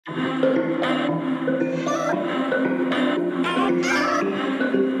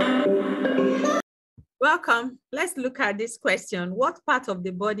Welcome. Let's look at this question. What part of the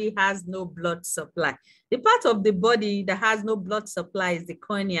body has no blood supply? The part of the body that has no blood supply is the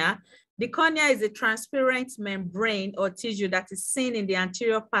cornea. The cornea is a transparent membrane or tissue that is seen in the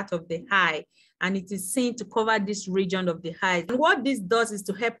anterior part of the eye, and it is seen to cover this region of the eye. And what this does is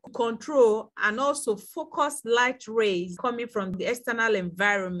to help control and also focus light rays coming from the external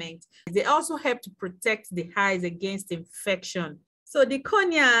environment. They also help to protect the eyes against infection. So the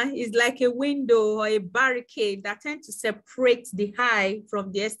cornea is like a window or a barricade that tends to separate the eye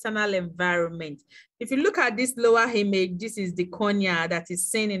from the external environment. If you look at this lower image, this is the cornea that is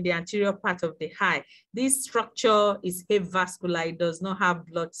seen in the anterior part of the eye. This structure is avascular. It does not have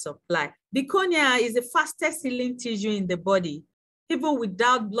blood supply. The cornea is the fastest healing tissue in the body. Even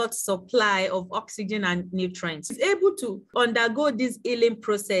without blood supply of oxygen and nutrients, it's able to undergo this healing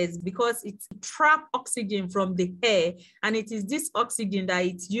process because it traps oxygen from the air, and it is this oxygen that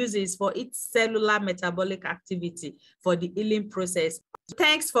it uses for its cellular metabolic activity for the healing process.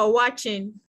 Thanks for watching.